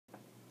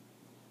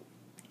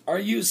Are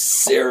you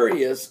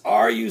serious?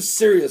 Are you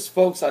serious,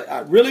 folks? I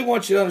really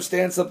want you to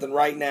understand something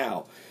right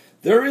now.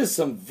 There is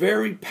some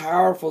very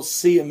powerful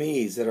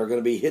CMEs that are going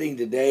to be hitting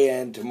today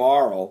and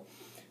tomorrow,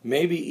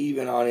 maybe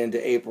even on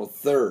into April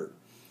 3rd.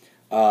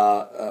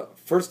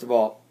 First of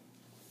all,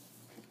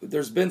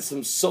 there's been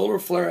some solar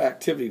flare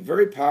activity,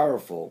 very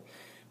powerful,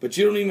 but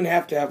you don't even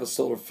have to have a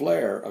solar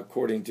flare,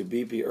 according to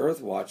BP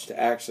Earthwatch, to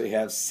actually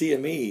have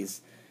CMEs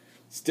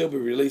still be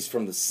released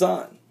from the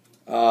sun.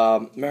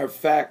 Matter of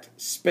fact,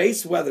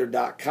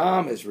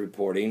 spaceweather.com is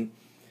reporting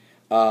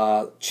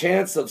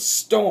chance of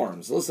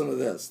storms. Listen to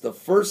this. The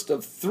first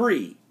of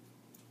three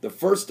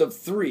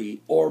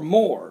or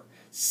more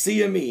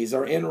CMEs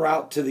are en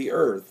route to the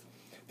Earth.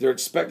 They're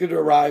expected to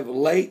arrive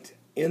late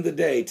in the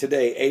day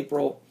today,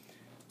 April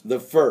the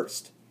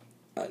 1st.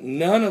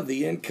 None of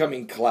the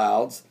incoming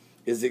clouds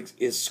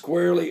is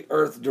squarely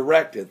Earth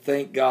directed.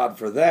 Thank God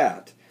for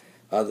that.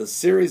 The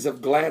series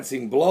of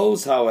glancing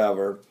blows,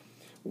 however,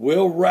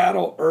 will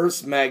rattle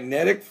Earth's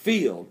magnetic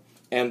field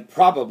and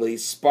probably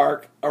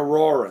spark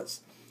auroras.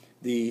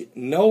 The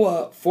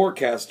NOAA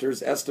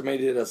forecasters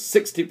estimated a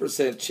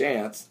 60%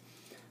 chance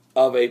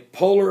of a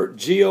polar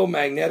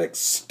geomagnetic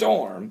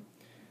storm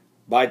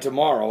by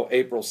tomorrow,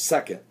 April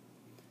 2nd.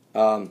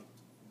 And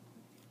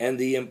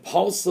the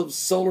impulsive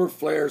solar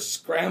flare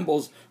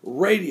scrambles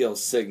radio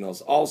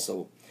signals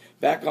also.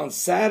 Back on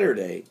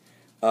Saturday,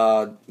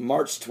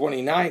 March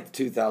 29th,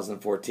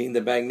 2014,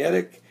 the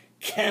magnetic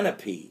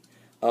canopy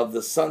of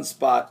the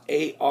sunspot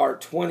AR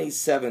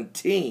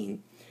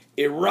 2017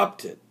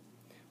 erupted,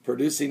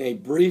 producing a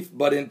brief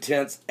but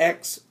intense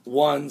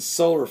X1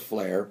 solar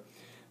flare.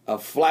 A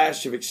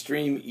flash of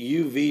extreme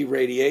UV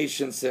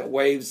radiation sent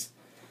waves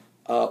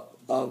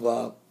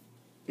of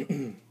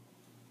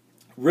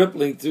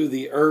rippling through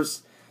the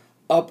Earth's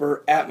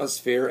upper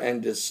atmosphere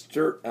and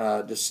disturbed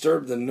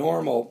the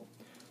normal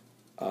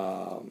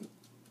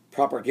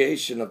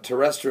propagation of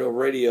terrestrial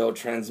radio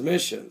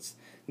transmissions.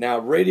 Now,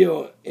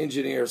 radio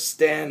engineer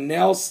Stan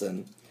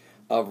Nelson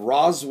of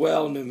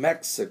Roswell, New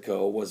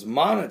Mexico, was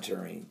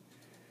monitoring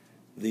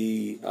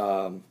the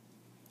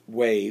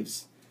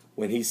waves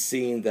when he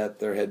seen that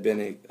there had been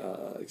an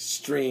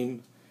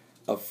extreme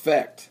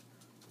effect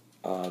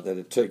that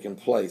had taken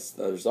place.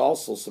 There's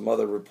also some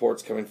other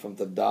reports coming from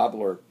the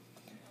Doppler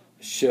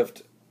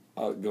shift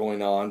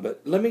going on.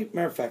 But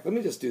matter of fact, let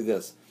me just do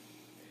this.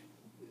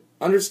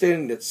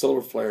 Understanding that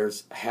solar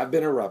flares have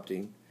been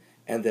erupting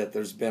and that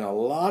there's been a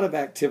lot of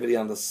activity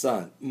on the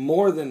sun,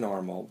 more than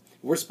normal.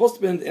 We're supposed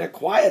to be in a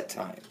quiet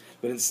time,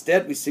 but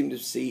instead we seem to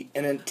see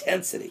an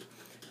intensity.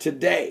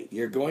 Today,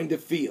 you're going to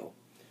feel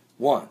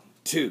 1,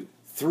 2,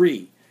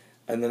 3,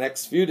 in the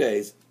next few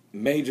days,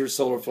 major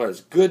solar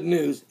flares. Good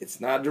news, it's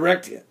not a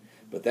direct hit,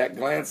 but that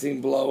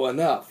glancing blow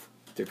enough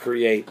to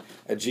create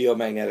a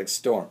geomagnetic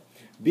storm.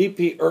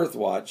 BP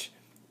Earthwatch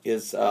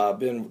has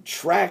been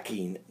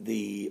tracking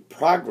the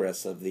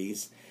progress of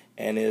these,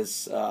 and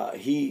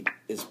he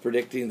is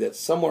predicting that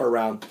somewhere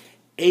around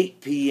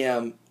 8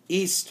 p.m.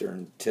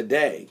 Eastern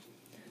today,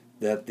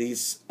 that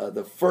these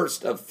the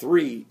first of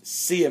 3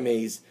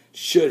 CMEs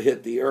should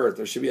hit the Earth.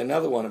 There should be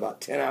another one about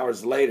 10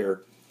 hours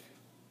later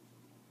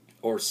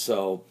or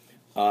so,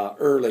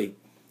 early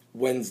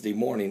Wednesday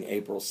morning,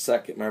 April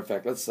 2nd. Matter of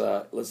fact, let's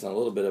listen to a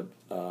little bit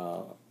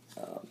of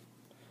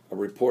a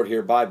report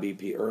here by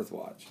BP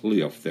Earthwatch.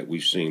 Cliff that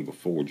we've seen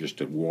before, just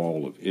a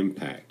wall of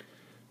impact,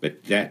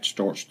 but that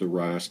starts the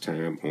rise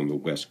time on the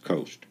West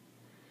Coast.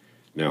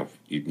 Now,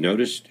 you've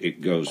noticed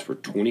it goes for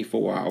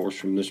 24 hours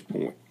from this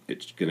point.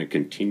 It's going to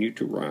continue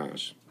to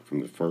rise from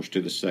the 1st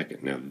to the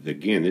 2nd. Now,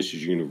 again, this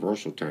is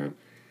universal time.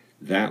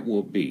 That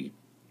will be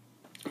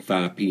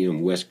 5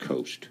 p.m. West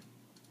Coast,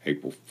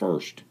 April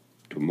 1st,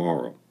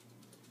 tomorrow.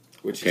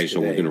 Okay, so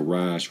we're going to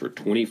rise for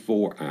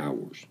 24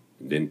 hours,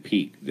 then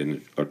peak,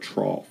 then a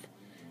trough.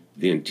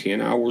 Then 10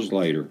 hours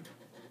later,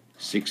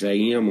 6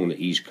 a.m. on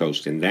the East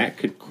Coast, and that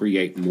could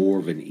create more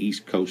of an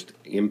East Coast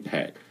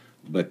impact,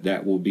 but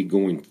that will be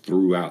going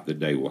throughout the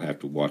day. We'll have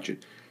to watch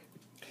it.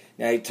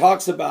 Now, he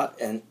talks about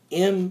an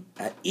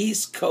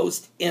East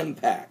Coast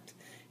impact.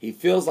 He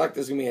feels like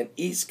there's going to be an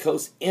East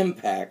Coast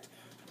impact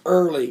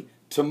early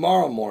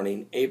tomorrow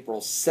morning,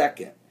 April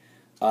 2nd.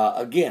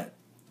 Again,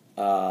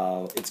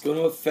 it's going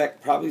to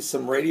affect probably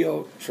some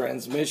radio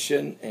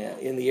transmission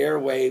in the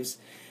airwaves,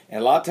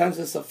 and a lot of times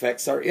this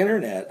affects our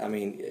internet. I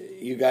mean,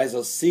 you guys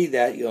will see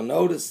that, you'll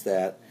notice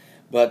that,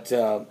 but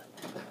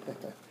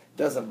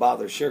doesn't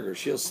bother Sugar.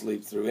 She'll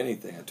sleep through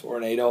anything. A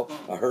tornado,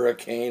 a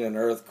hurricane, an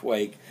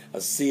earthquake, a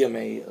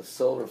CME, a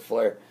solar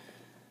flare.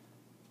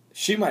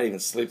 She might even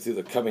sleep through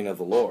the coming of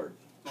the Lord.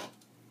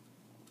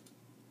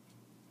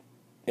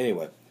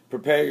 Anyway,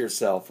 prepare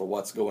yourself for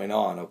what's going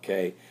on,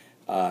 okay?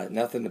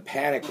 Nothing to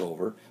panic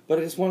over, but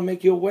I just want to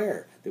make you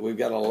aware that we've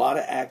got a lot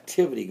of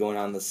activity going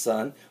on in the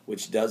sun,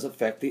 which does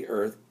affect the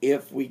Earth.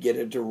 If we get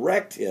a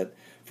direct hit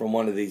from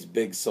one of these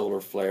big solar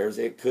flares,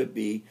 it could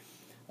be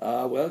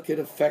it could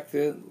affect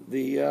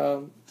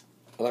the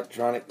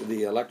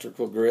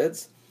electrical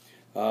grids,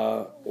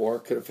 or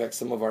it could affect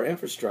some of our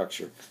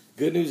infrastructure.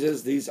 Good news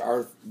is these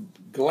are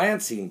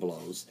glancing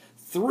blows,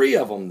 3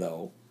 of them,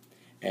 though,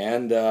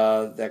 and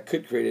that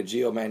could create a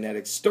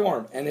geomagnetic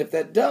storm. And if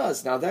that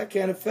does, now that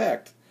can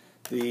affect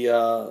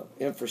the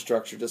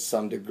infrastructure to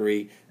some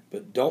degree,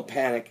 but don't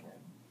panic,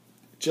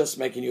 just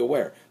making you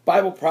aware.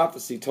 Bible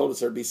prophecy told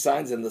us there'd be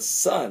signs in the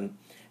sun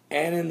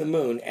and in the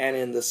moon and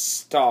in the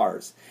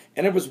stars.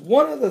 And there was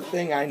one other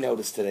thing I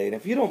noticed today, and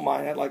if you don't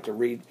mind, I'd like to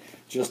read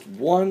just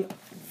one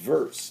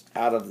verse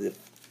out of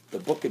the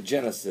book of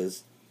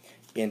Genesis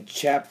in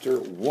chapter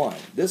 1.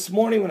 This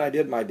morning when I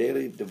did my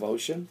daily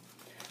devotion,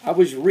 I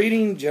was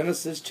reading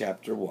Genesis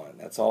chapter 1.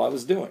 That's all I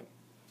was doing.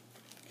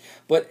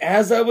 But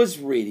as I was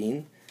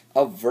reading,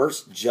 a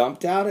verse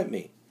jumped out at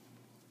me.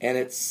 And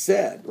it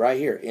said right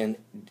here in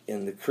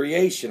the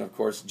creation, of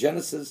course,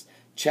 Genesis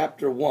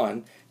chapter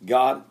 1,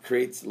 God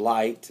creates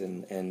light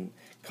and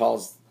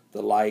calls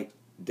the light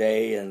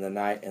day, and the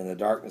night and the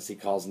darkness he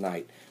calls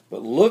night.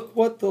 But look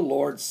what the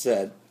Lord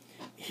said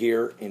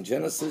here in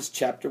Genesis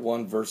chapter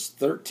 1, verse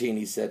 13.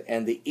 He said,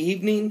 "And the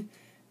evening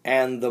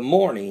and the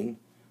morning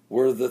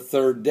were the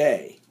third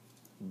day."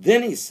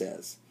 Then he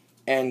says,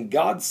 "And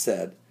God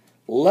said,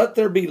 let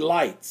there be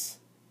lights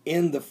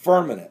in the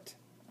firmament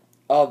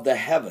of the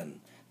heaven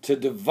to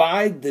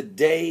divide the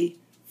day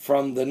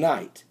from the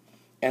night,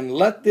 and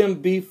let them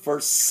be for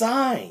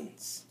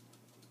signs,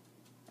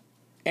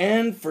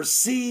 and for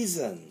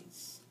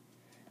seasons,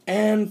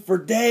 and for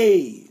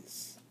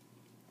days,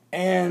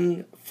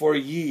 and for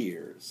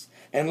years.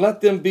 And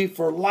let them be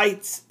for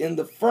lights in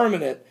the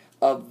firmament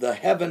of the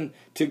heaven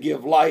to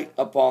give light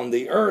upon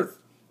the earth."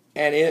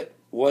 And it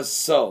was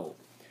so.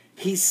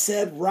 He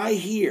said right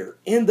here,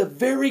 in the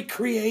very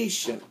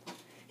creation,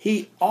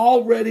 he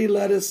already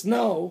let us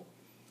know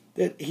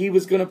that he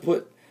was going to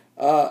put,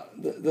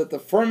 that the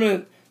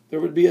firmament, there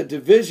would be a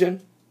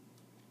division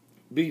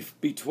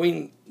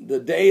between the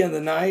day and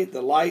the night,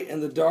 the light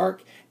and the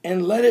dark,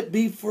 and let it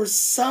be for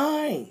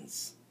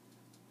signs.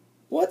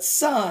 What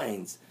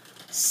signs?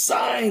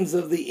 Signs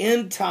of the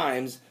end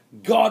times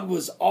God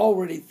was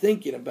already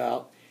thinking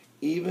about,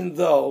 even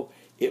though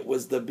it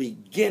was the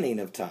beginning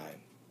of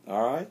time.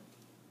 All right?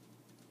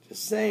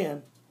 Just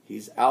saying.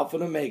 He's Alpha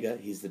and Omega.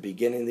 He's the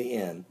beginning, the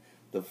end,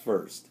 the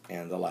first,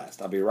 and the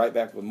last. I'll be right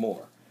back with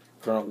more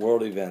current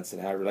world events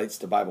and how it relates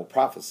to Bible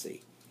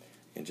prophecy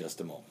in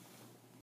just a moment.